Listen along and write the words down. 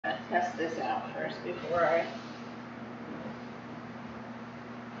test this out first before I...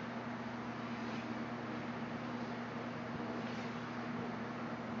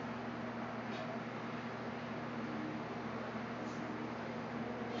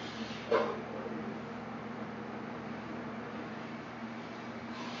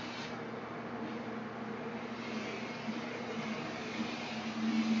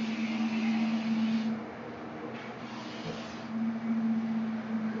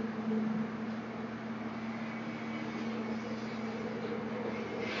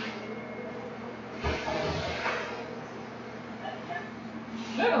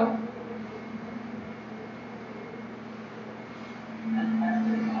 No.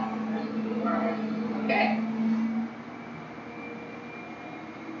 Okay.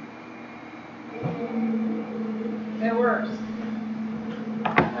 It works.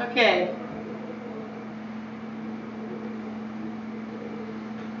 Okay.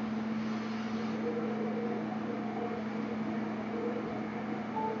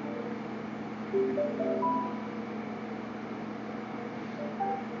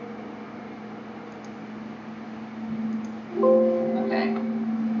 Okay.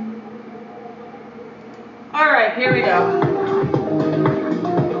 All right, here we go.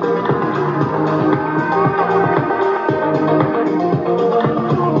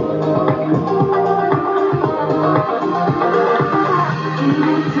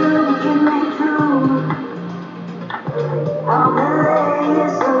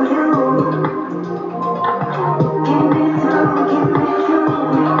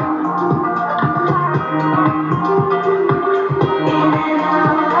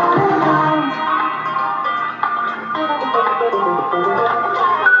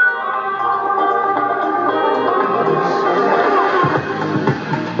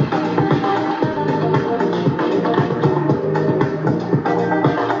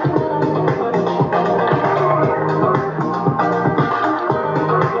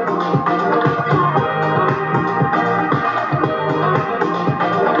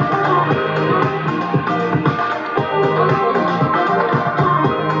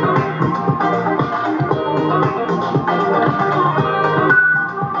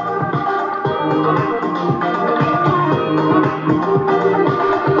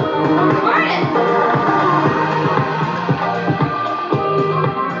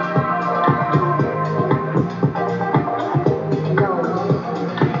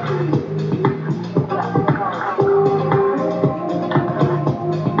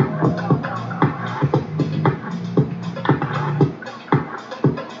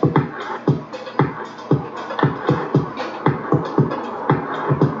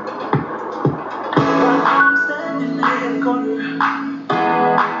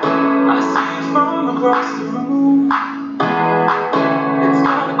 Across the room, it's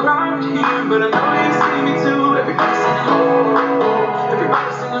kinda crowded here, but I know you see me too. Everybody singing oh,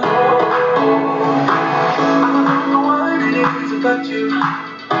 everybody singing oh. I don't know what it is about you.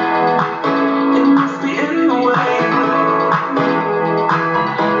 It must be in the way you move.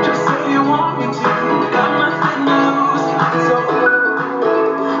 Just say you want me to. Got nothing to lose. It's all.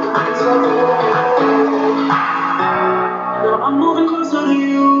 Now I'm moving closer to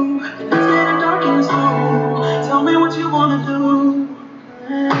you, and it's getting dark in this room. Tell me what you wanna do.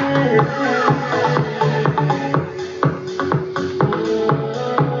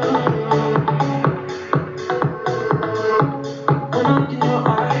 When I look in your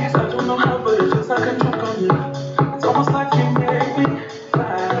eyes, I don't know how, but it feels like I'm drunk on you. It's almost like you make me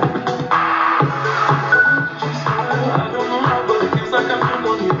fly. You smile, I don't know how, but it feels like I'm drunk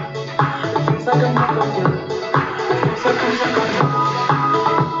on you. It feels like I'm drunk on you. It feels like I'm drunk on you.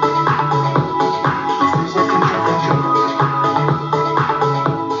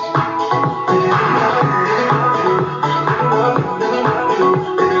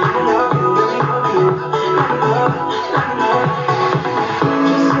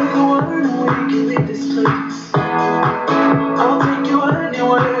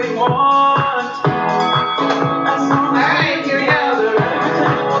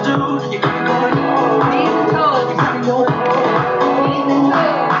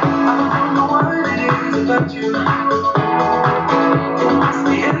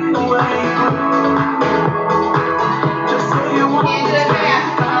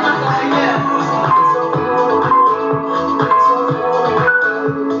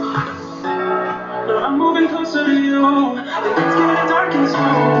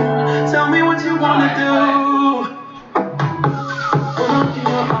 Tell me what you wanna do. When I look in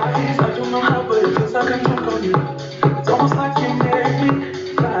your eyes, I don't know how, but it feels like I'm drunk on you. It's almost like you make me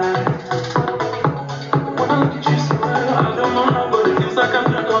fly. When I look at you smile, I don't know how, but it feels like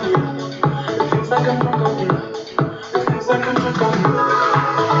I'm drunk on you. second just on you.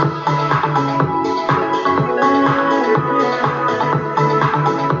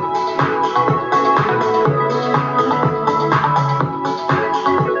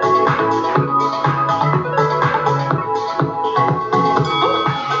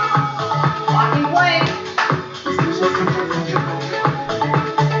 Walking plank.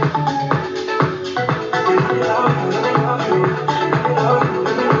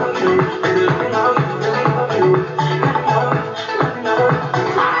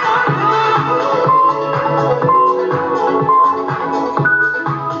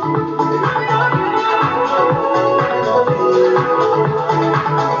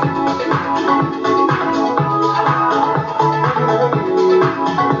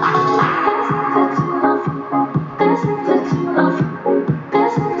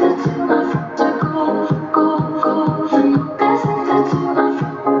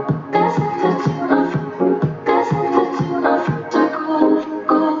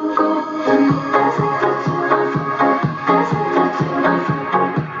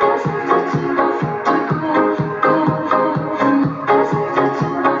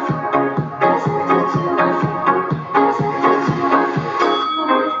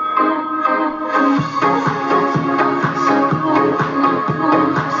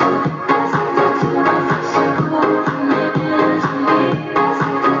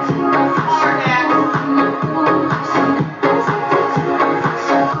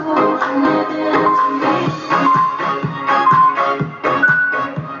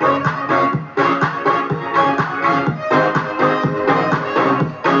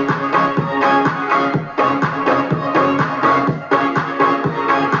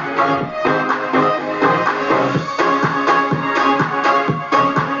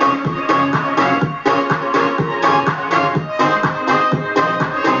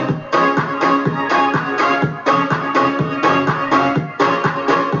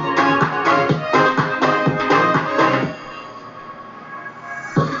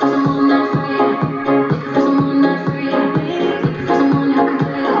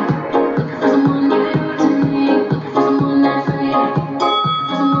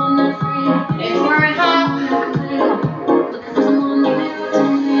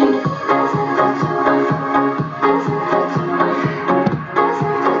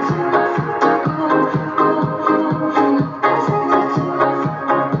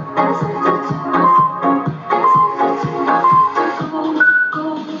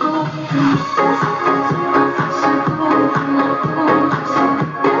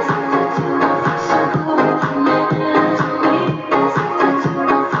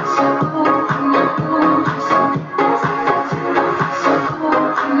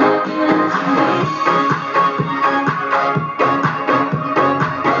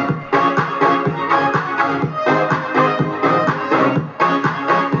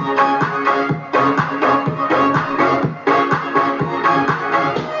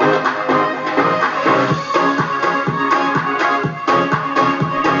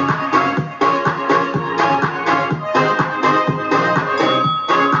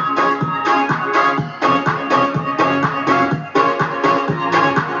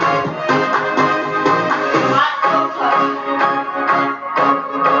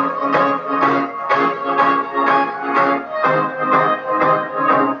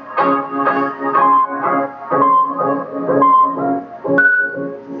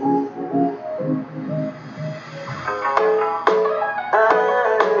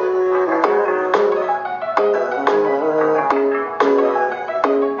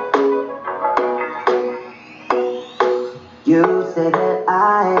 You say that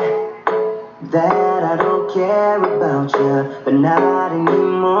I don't care about you, but not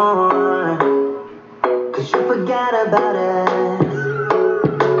anymore. 'Cause you forgot about us.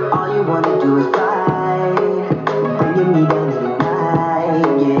 All you wanna do is fight, bringing me down every night.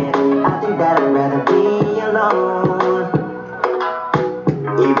 Yeah, I think that I'd rather be alone.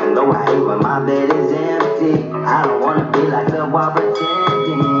 Even though I hate when my bed is empty, I don't wanna be like the while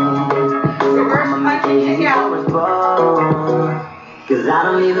pretending. So I'ma make it easy for us both. 'Cause I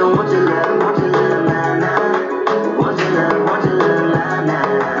don't even want your love, nah, nah. Want your love, nah,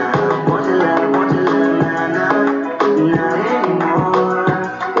 nah. Want your love, nah, nah. Not anymore.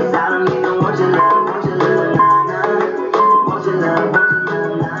 'Cause I don't even want your love, nah, nah. Want your love,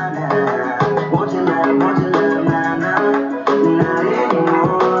 nah, nah. Want your love, nah, nah. Not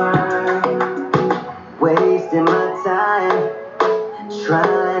anymore. Wasting my time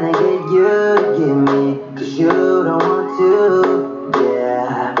trying to get you to give me, 'cause you don't want to.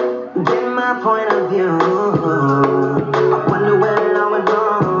 Yeah, get my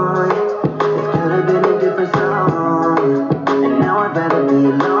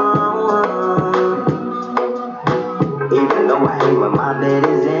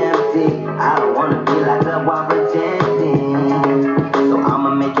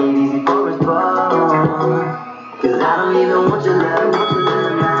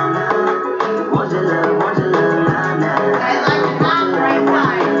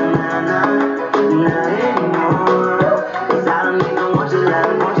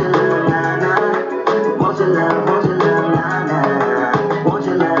love, want your love, nah, nah. Want your love, nah, nah. Want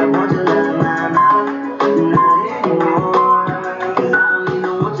your love, nah, nah. Not anymore. 'Cause I don't need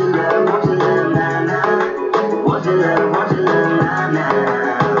no want your love, nah, nah. Want your love, nah,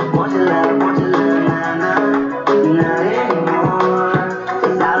 nah. Want your love, nah, nah. Not anymore.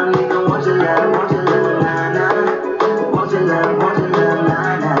 'Cause I don't need no want your love, nah, nah. Want your love,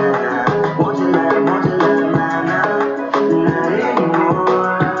 nah, nah. Want your love, nah, nah. Not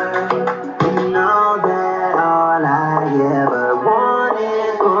anymore. You know that all I ever want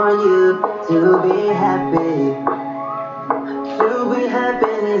is for you to be happy. To be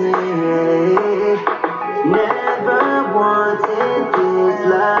happy. Never wanted this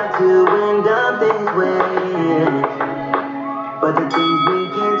love to end up this way. But the things we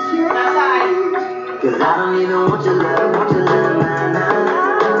can change. 'Cause I don't even want your love, nah,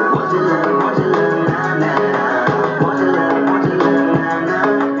 nah. Want your love, nah, nah. Want your love, nah, nah.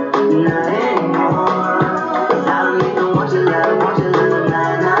 Not anymore. 'Cause I don't even want your love,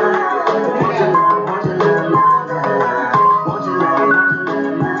 nah, nah. Want your love, nah, nah. Want your love,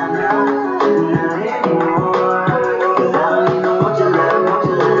 nah, nah. Not anymore. 'Cause I don't even want your love,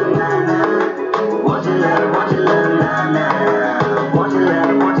 nah, nah. Want your love, nah, nah. Want your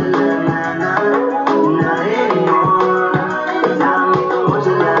love, nah, nah. Not anymore. 'Cause I don't even want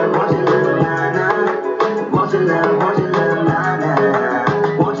your love, nah, nah. Want your love, nah,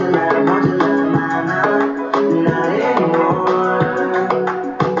 nah. Want your love, nah, nah. Not anymore.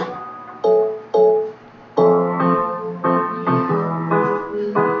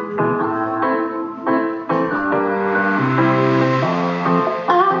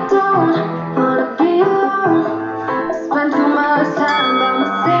 I don't wanna be alone. Spend too much time by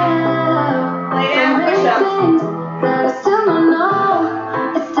myself. Lay down, So many push-ups. things that I still don't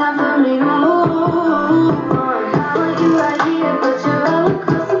know. It's time for me to move on. I want you right here, but you're all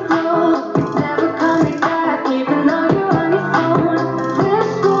across the globe. Never coming back, even though you're on your phone.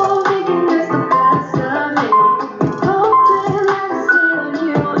 Wishful thinking it's the best of me. Hoping that it's still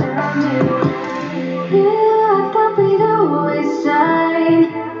you and me. Yeah, I thought we'd always shine.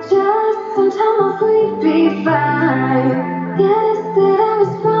 Just sometime off we'd be fine. Guess that I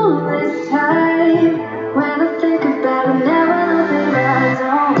was wrong this time. When I think about it now, I know that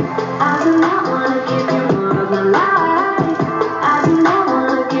I do not wanna give you more of my life. I do not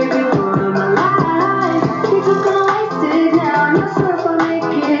wanna give you more of my life. You're just gonna waste it now. I'm not sure if I'll make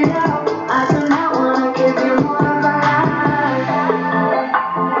it out. I do not wanna give you more of my life.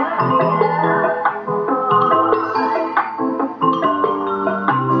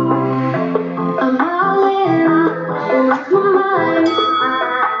 I'm all in with my mind.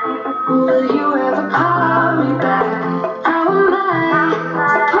 Will you ever call me back? How am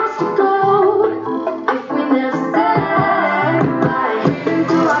I supposed to go if we never said goodbye? Reading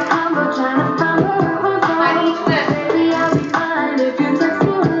through our combo, trying to find where it went wrong. Baby, I'll be fine if you text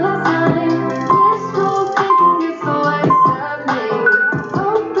me one last time. Wishful thinking it's a waste of me.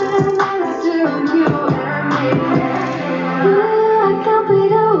 Hoping that it's still you and me. Yeah, I thought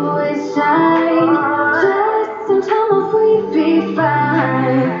we'd always shine. Just sometime off we'd be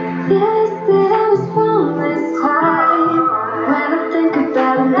fine. Yes, that I was wrong this time. When I think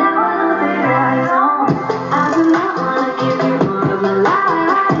about it now, I know that I don't. I do not wanna give you more of my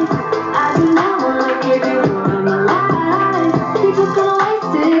life. I do not wanna give you more of my life. You're just gonna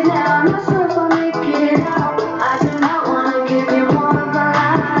waste it now. I'm not sure if I'll make it out. I do not wanna give you more of my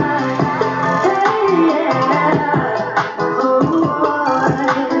life. Hey, yeah. Oh, oh,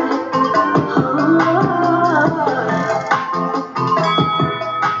 oh.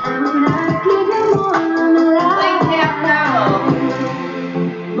 I'm not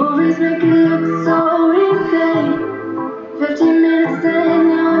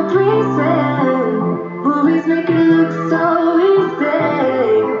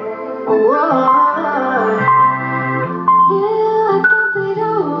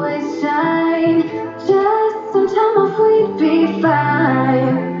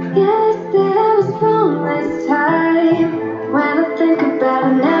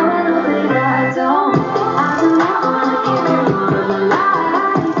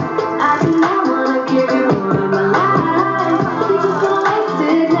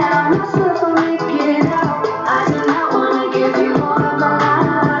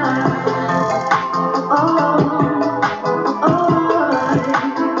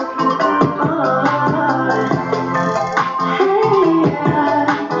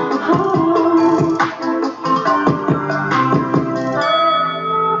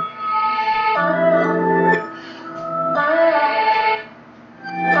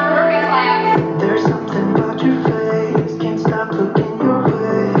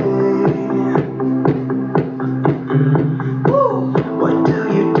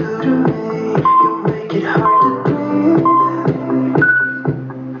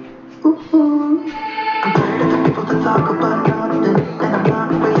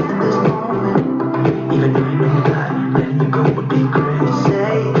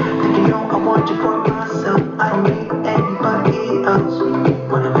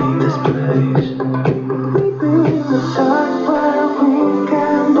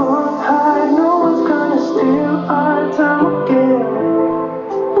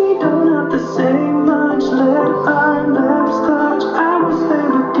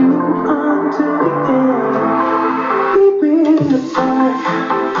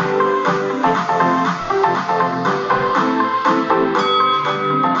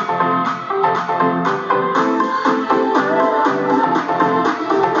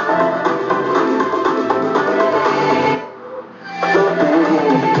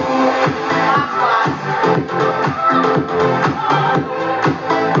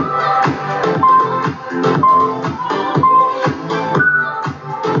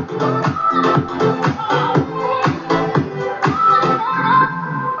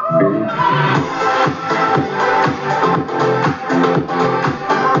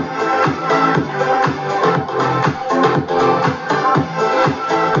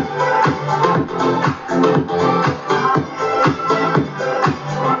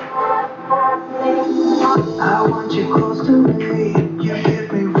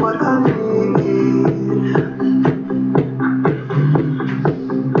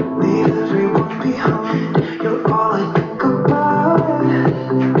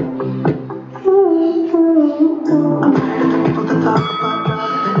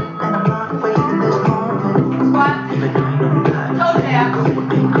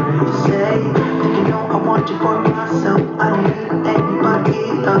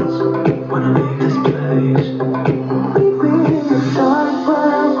does when I leave this place. Maybe in the dark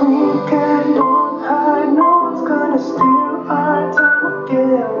where we can't hide, no one's gonna steal our time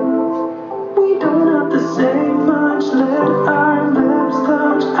again. We don't have to say much, let our lips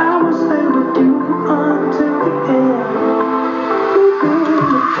touch. I will stay with you until the end. Maybe in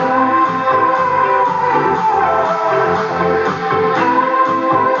the dark.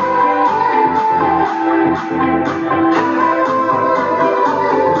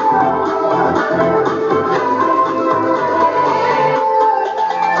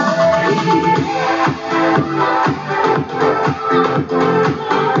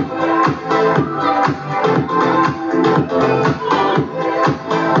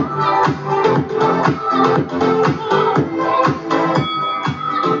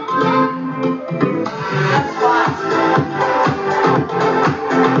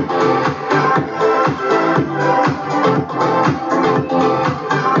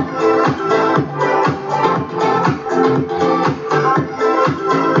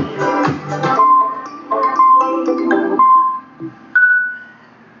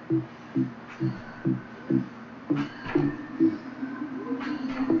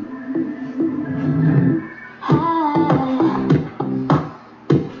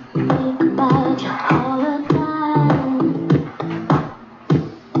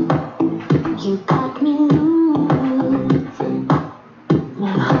 You got me losing.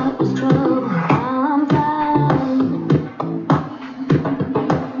 My heart was troubled, now I'm fine.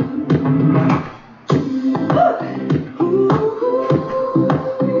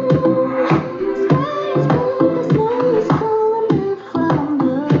 Sky is blue, the snow is falling out from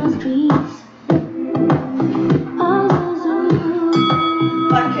the streets. All those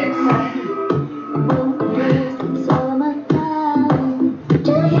Butt kicks. summertime.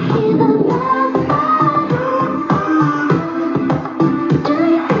 Do you hear the laugh? Do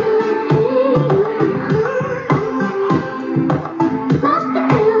you feel it beat? Must be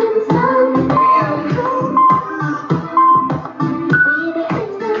feeling something. Maybe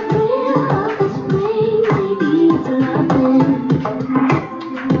it's the thrill of the spring. Maybe it's nothing.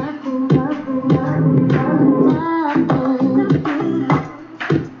 Nothing.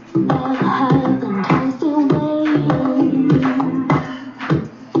 Never higher than I'm still waiting.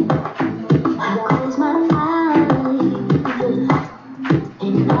 I close my eyes.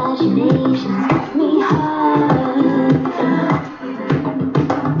 Imaginations make me high.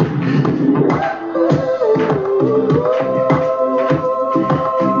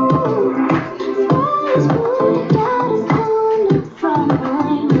 Sky's blue, doubt is calling from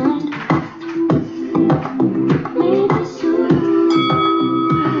my mind. Maybe soon.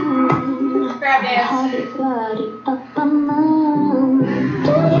 Grab dance. Happy body up a mountain.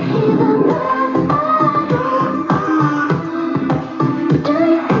 Do you hear the laugh? Do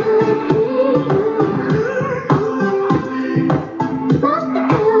you feel it beat? Must be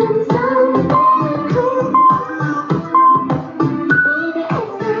feeling something. Maybe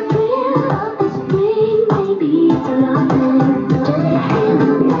it's the thrill of the spring. Maybe it's nothing. Do you hear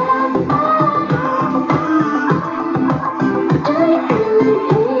the laugh? Do you feel it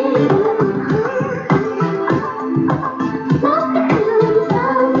beat? Must be feeling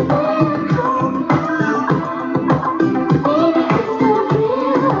something. Maybe it's the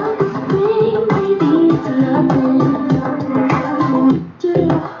thrill of the spring. Maybe it's nothing. Do you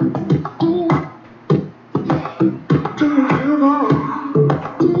feel that? Do you feel that?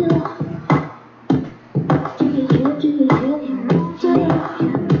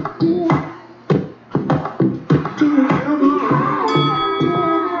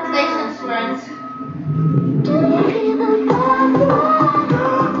 Station sprints. Do you hear the laugh?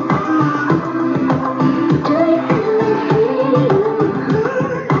 Do you feel it beat?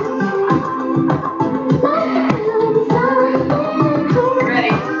 Must be feeling something.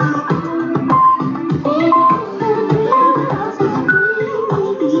 Ready. Maybe it's the thrill of the spring.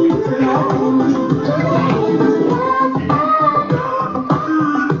 Maybe it's nothing. Do you hear the laugh?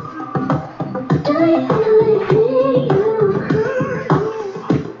 Do you feel it beat?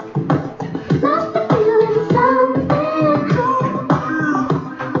 Must be feeling something.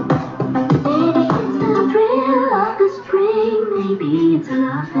 Maybe it's the thrill of the spring. Maybe it's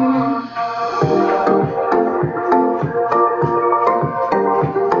nothing.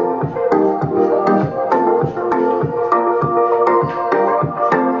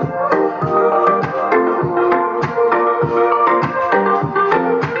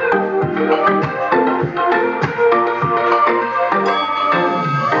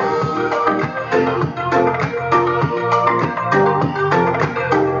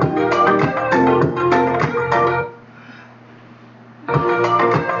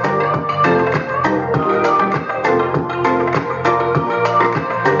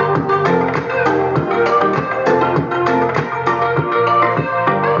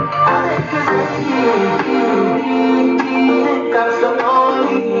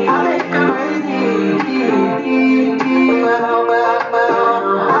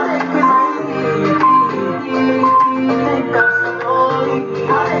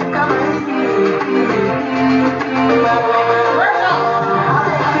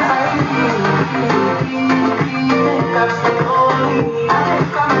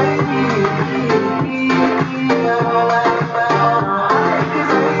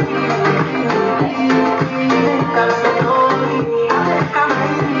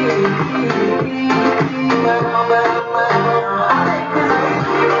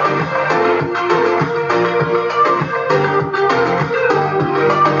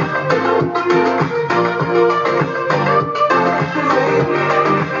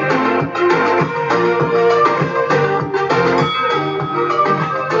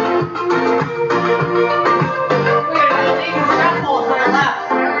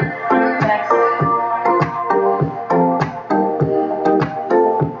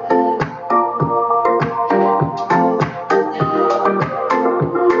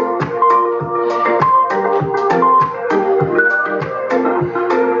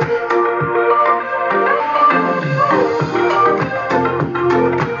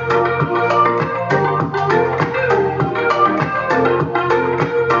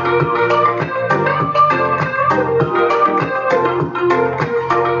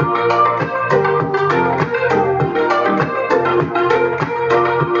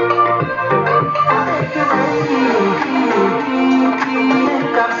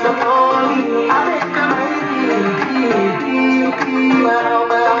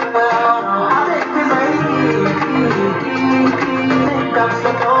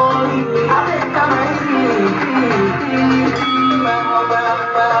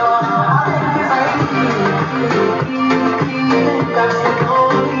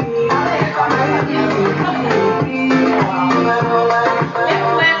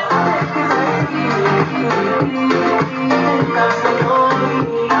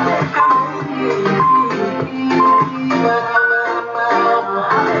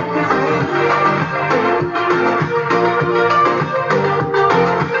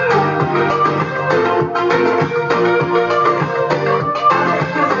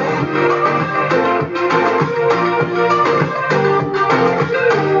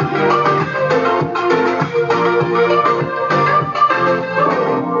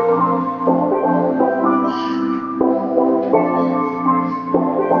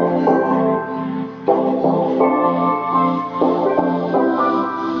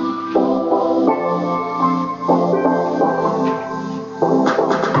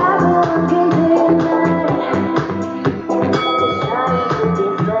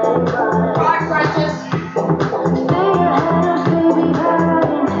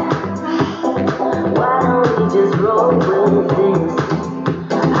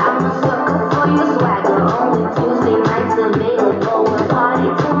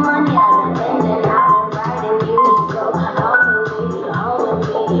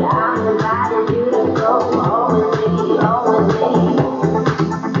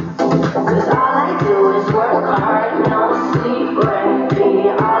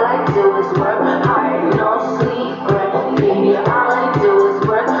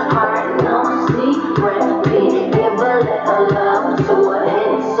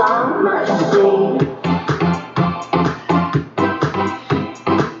 mercy.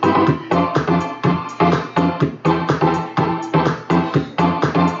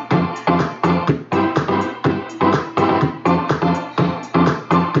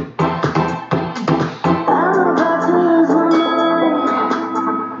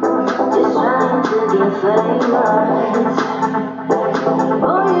 Famous.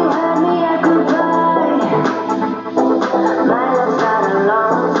 Oh, you had me at goodbye. My love's not a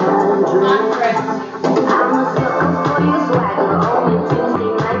long-term dream. I'm a sucker for your swagger. Only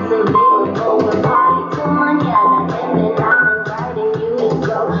Tuesday nights available. We're party till mañana, and then I'm inviting you to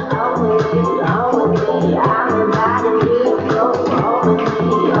go home with me, home with me. I'm inviting you to go home with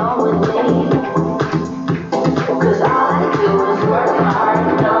me, home with me. 'Cause all I do is work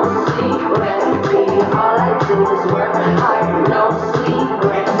hard, no sleep, recipe. All I do is work hard, no sleep,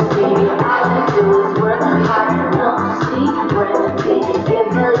 recipe. All I do is work hard, no sleep, recipe. Give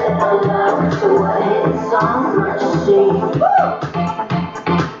a little love to a hit song, mercy.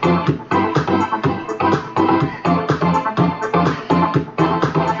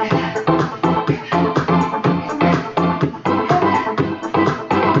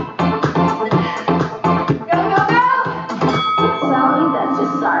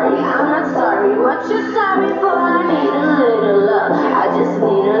 What you sorry for? I need a little love. I just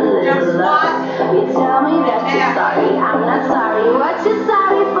need a little love. You tell me that you're sorry. I'm not sorry. What you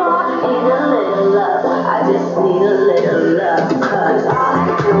sorry for? Need a little love. I just need a little love.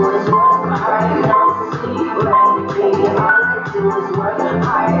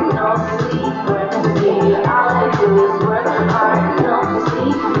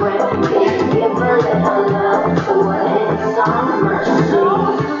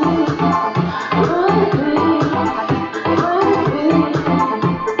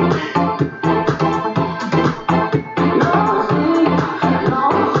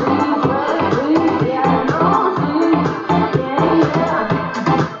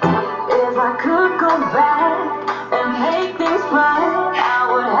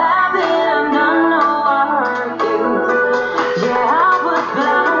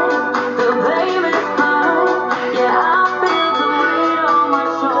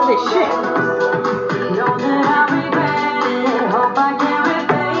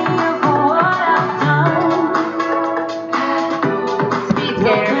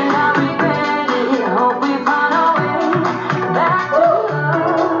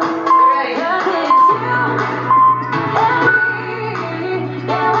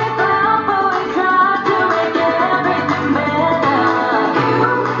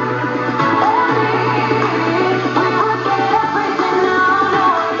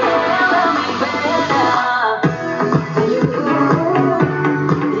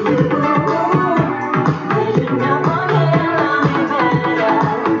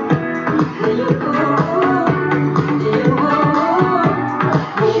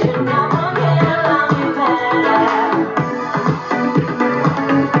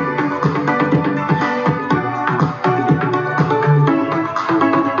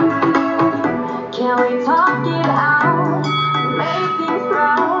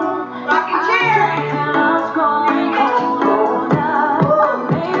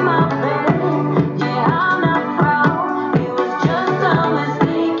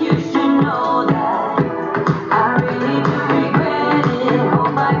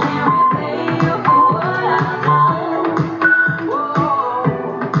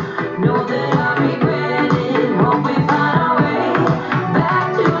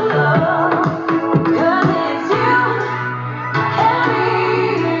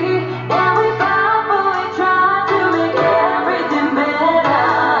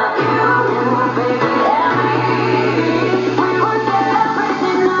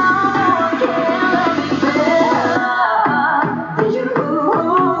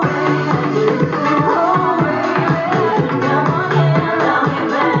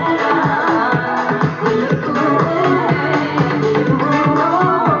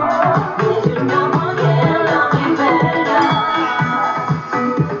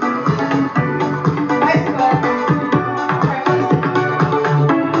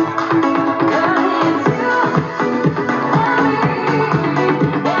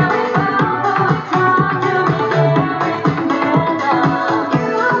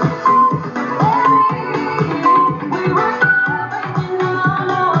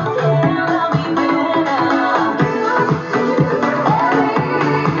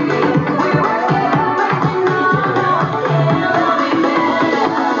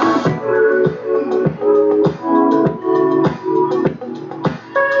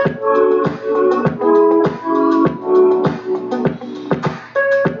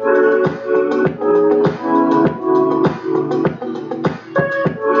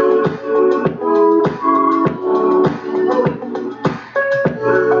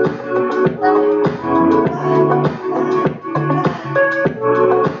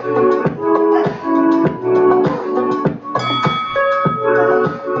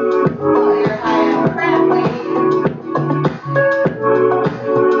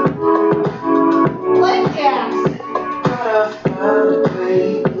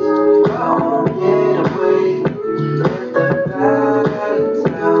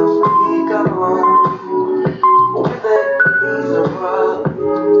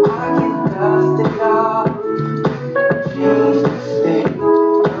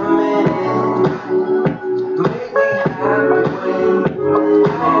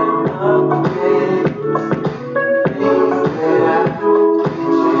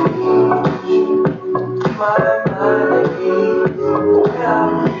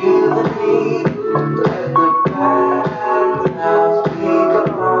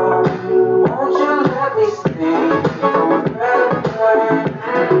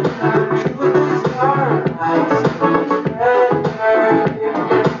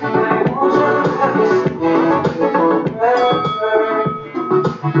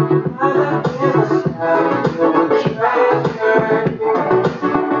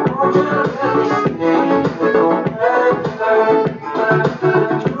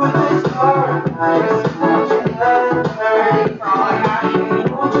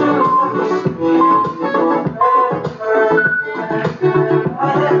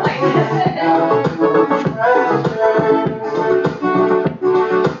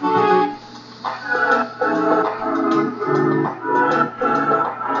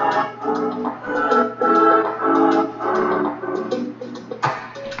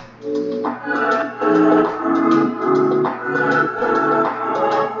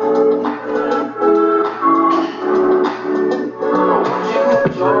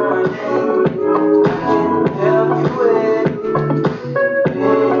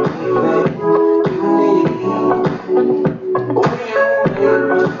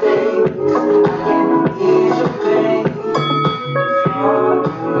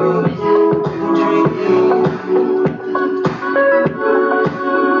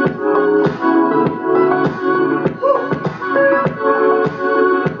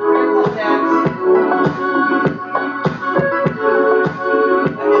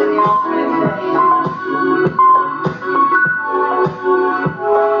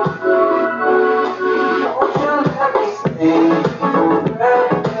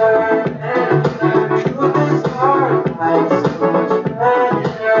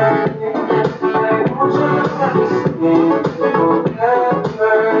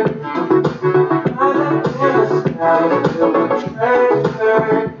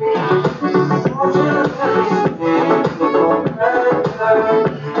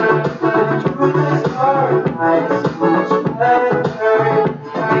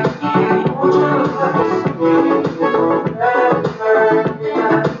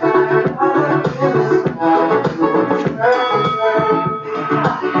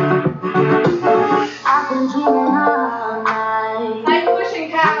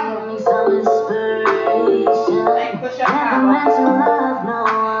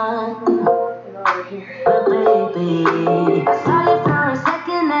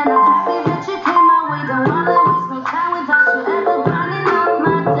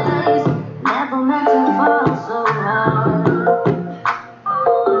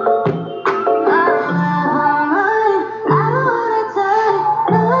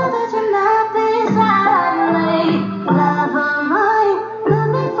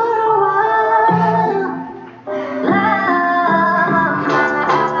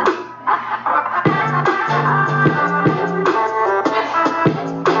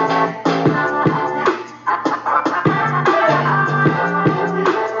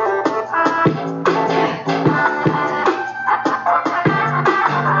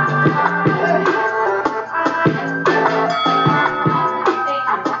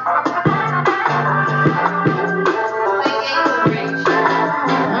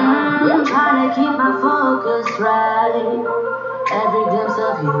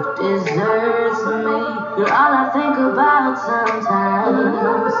 deserts me. You're all I think about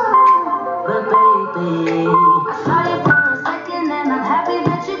sometimes. But baby, I saw you for a second and I'm happy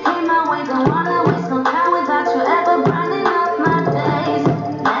that you came my way. Don't wanna waste no time without you ever brightening up my days.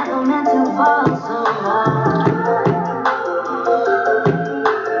 Never meant to fall so hard.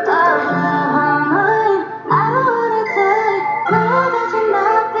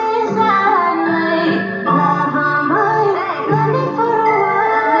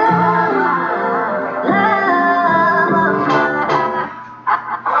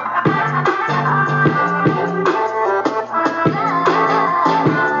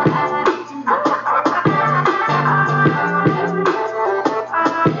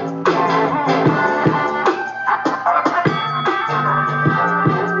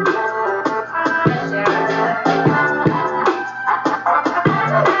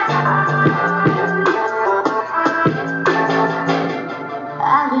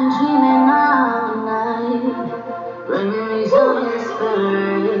 I've been dreaming all night, bringing me some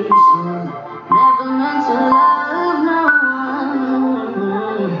inspiration. Never meant to love no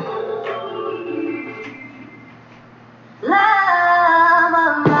one. Love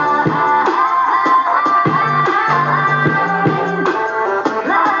of my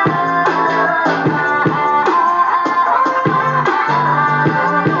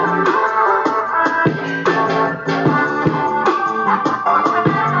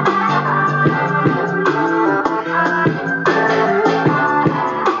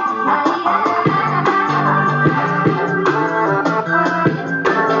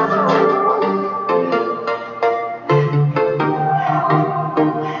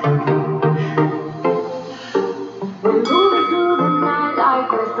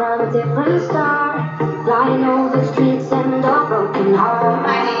from a different star, flying over streets and a broken heart.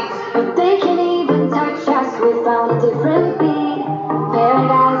 But they can't even touch us, we found a different beat.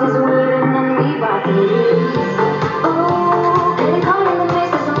 Paradise is waiting and we bought the lead. Oh, getting caught in the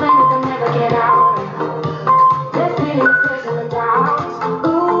face of something we can never get out of. They're feeling the fears and the doubts.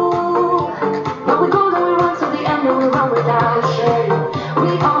 Ooh, but we go and we run to the end and we run without shame.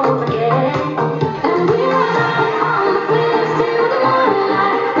 We all forget. And we run on the flames till the morning.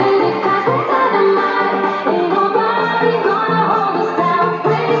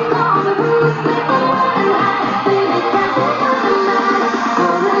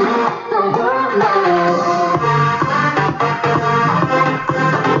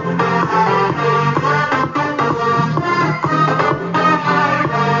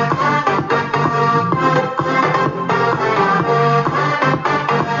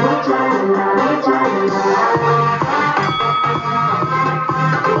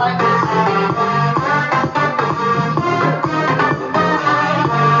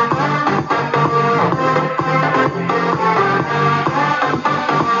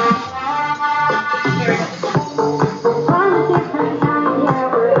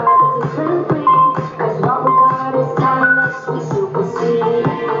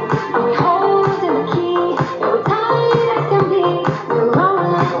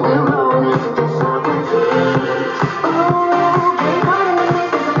 We're rolling just like a dream.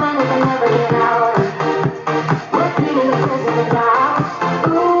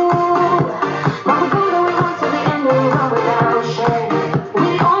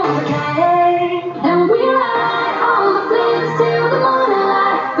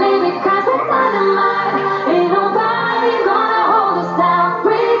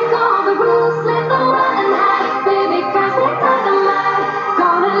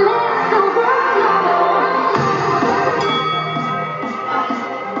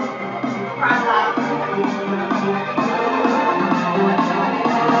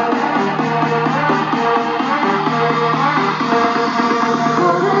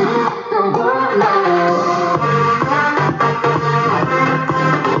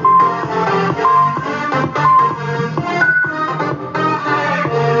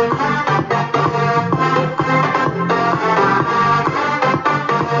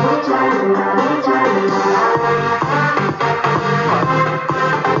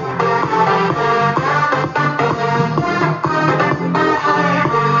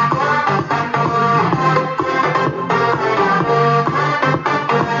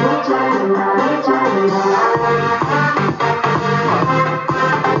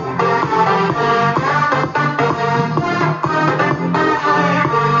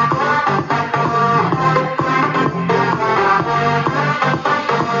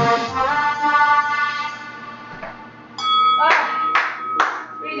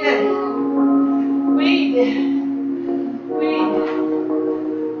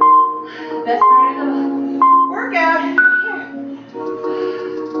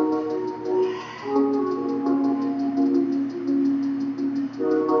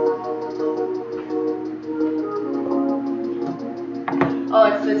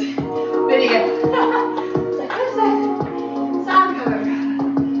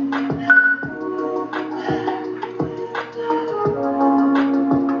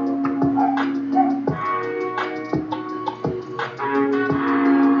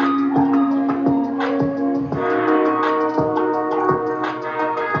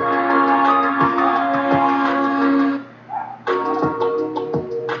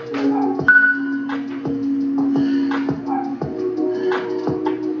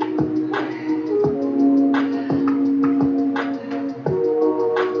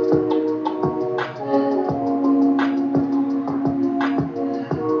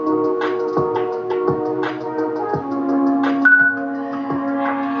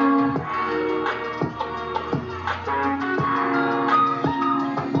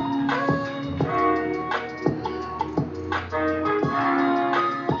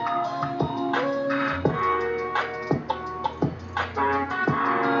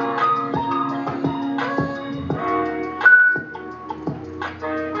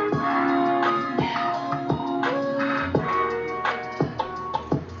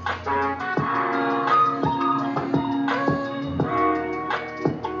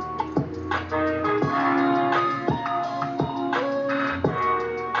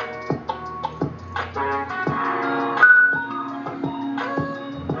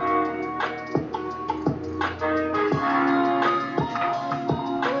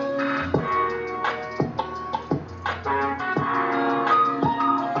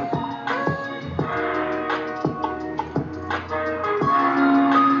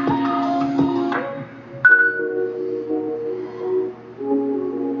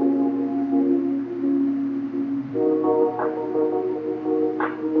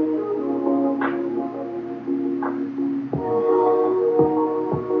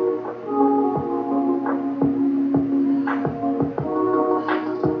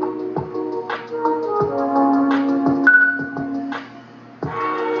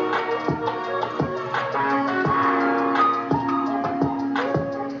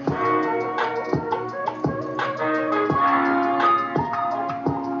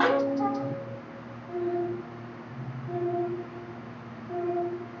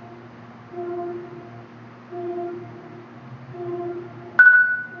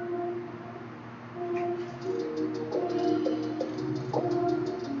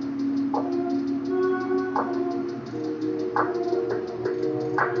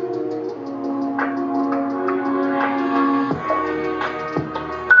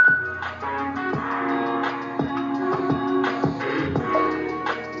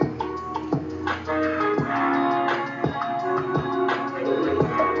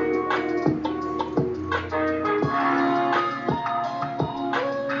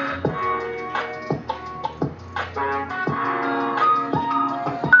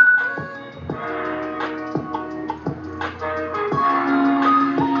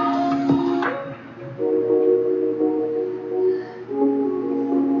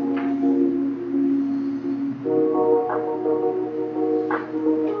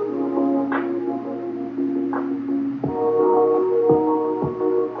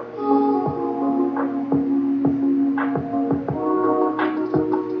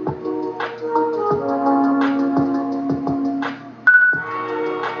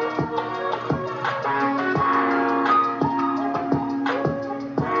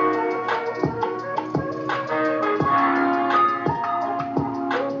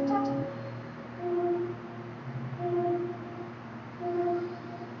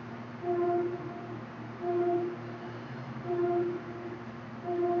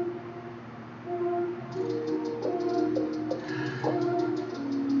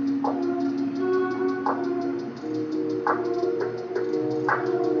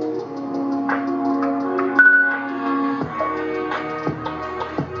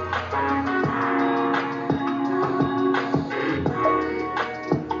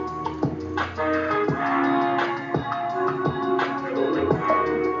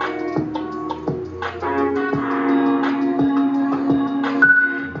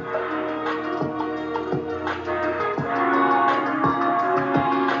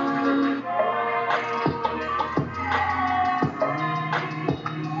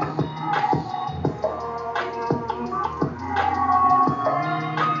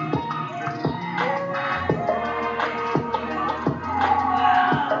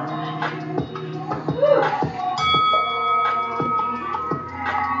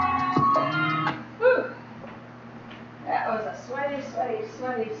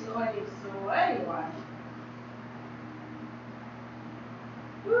 Sweaty one.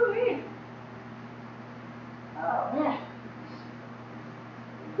 Woo-wee. Oh, man.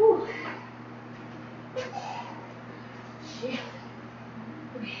 Whew. Shit.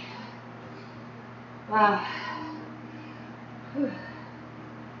 Wow. Whew.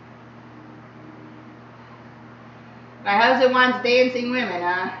 My husband wants dancing women,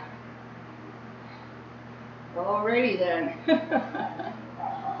 huh? Alrighty then.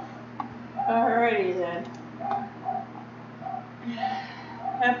 Alrighty then.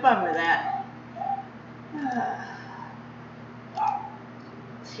 Have fun with that.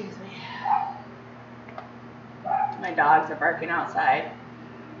 Excuse me. My dogs are barking outside.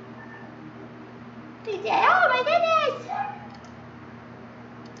 They say, oh my goodness!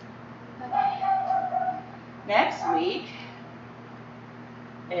 Okay. Next week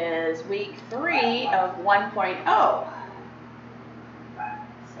is week 3 of 1.0.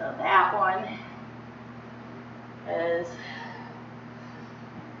 So that one is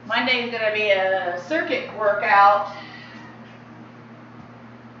Monday is going to be a circuit workout,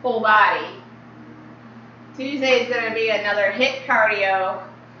 full body. Tuesday is going to be another HIT cardio.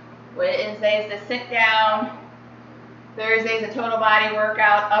 Wednesday is the sit down. Thursday is a total body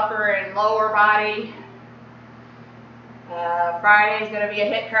workout, upper and lower body. Friday is going to be a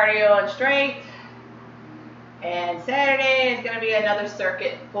HIT cardio and strength. And Saturday is going to be another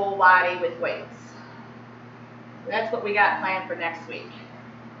circuit, full body with weights. So that's what we got planned for next week.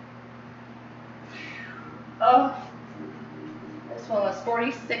 Oh, this one was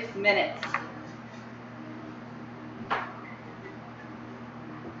 46 minutes.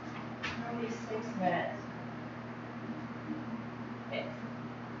 46 minutes. Okay.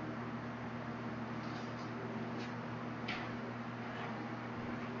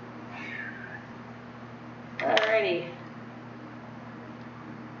 Alrighty.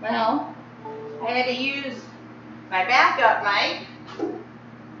 Well, I had to use my backup mic.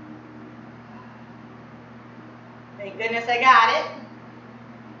 Thank goodness I got it.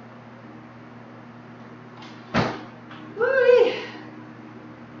 Woo-wee.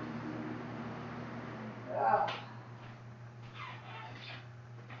 Oh.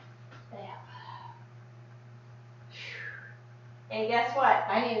 Yeah. Hey, guess what?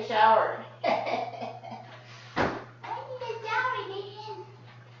 I need a shower.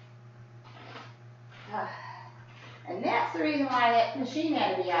 And that's the reason why that machine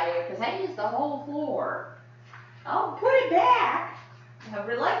had to be out of here, because I used the whole floor. I'll put it back. I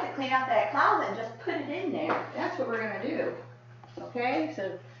would like to clean out that closet and just put it in there. That's what we're going to do. Okay,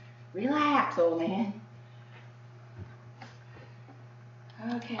 so relax, old man.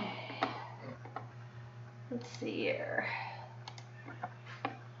 Okay. Let's see here.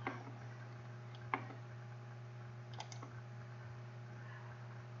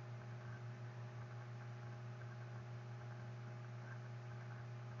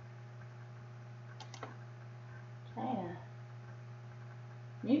 Trying to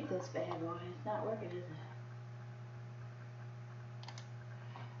mute this bad boy. It's not working, is it?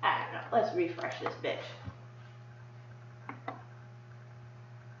 I don't know. Let's refresh this bitch.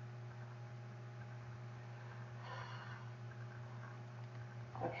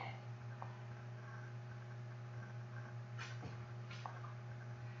 Okay.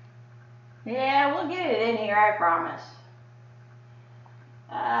 Yeah, we'll get it in here, I promise.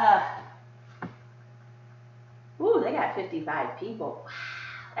 Ooh, they got 55 people. Wow,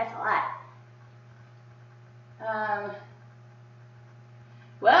 that's a lot.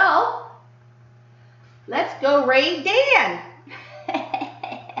 Well, let's go raid Dan.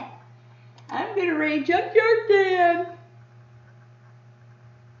 I'm gonna raid Junkyard Dan.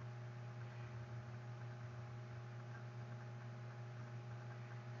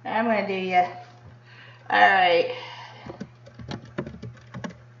 I'm gonna do ya. All right.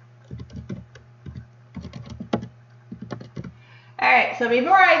 All right, so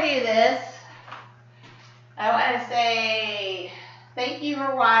before I do this, I want to say thank you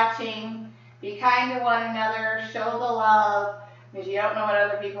for watching. Be kind to one another. Show the love, because you don't know what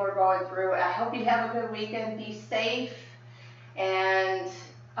other people are going through. I hope you have a good weekend. Be safe. And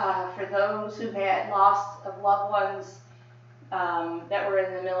for those who've had loss of loved ones that were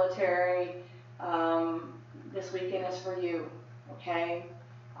in the military, this weekend is for you, okay?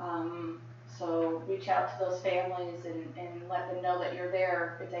 So reach out to those families and let them know that you're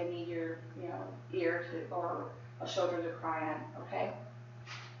there if they need your, ear to, or a shoulder to cry on, okay?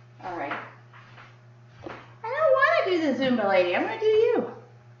 All right. I don't want to do the Zumba lady. I'm going to do you.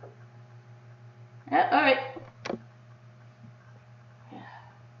 All right.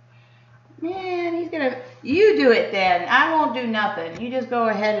 Man, he's going to, you do it then. I won't do nothing. You just go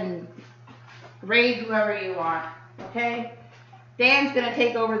ahead and raid whoever you want, okay? Dan's going to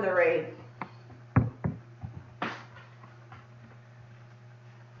take over the raid.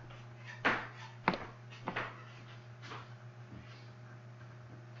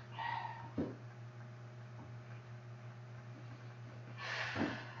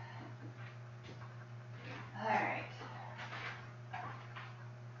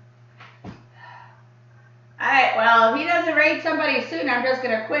 Alright, well, if he doesn't raid somebody soon, I'm just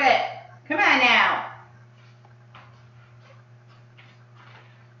going to quit. Come on now.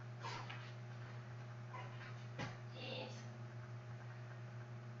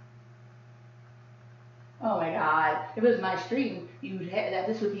 Oh my God. If it was my stream, you would have that.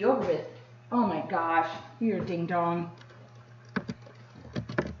 This would be over with. Oh my gosh. You're a ding dong.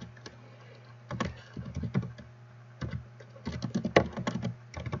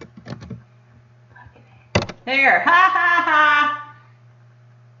 There. Ha ha ha.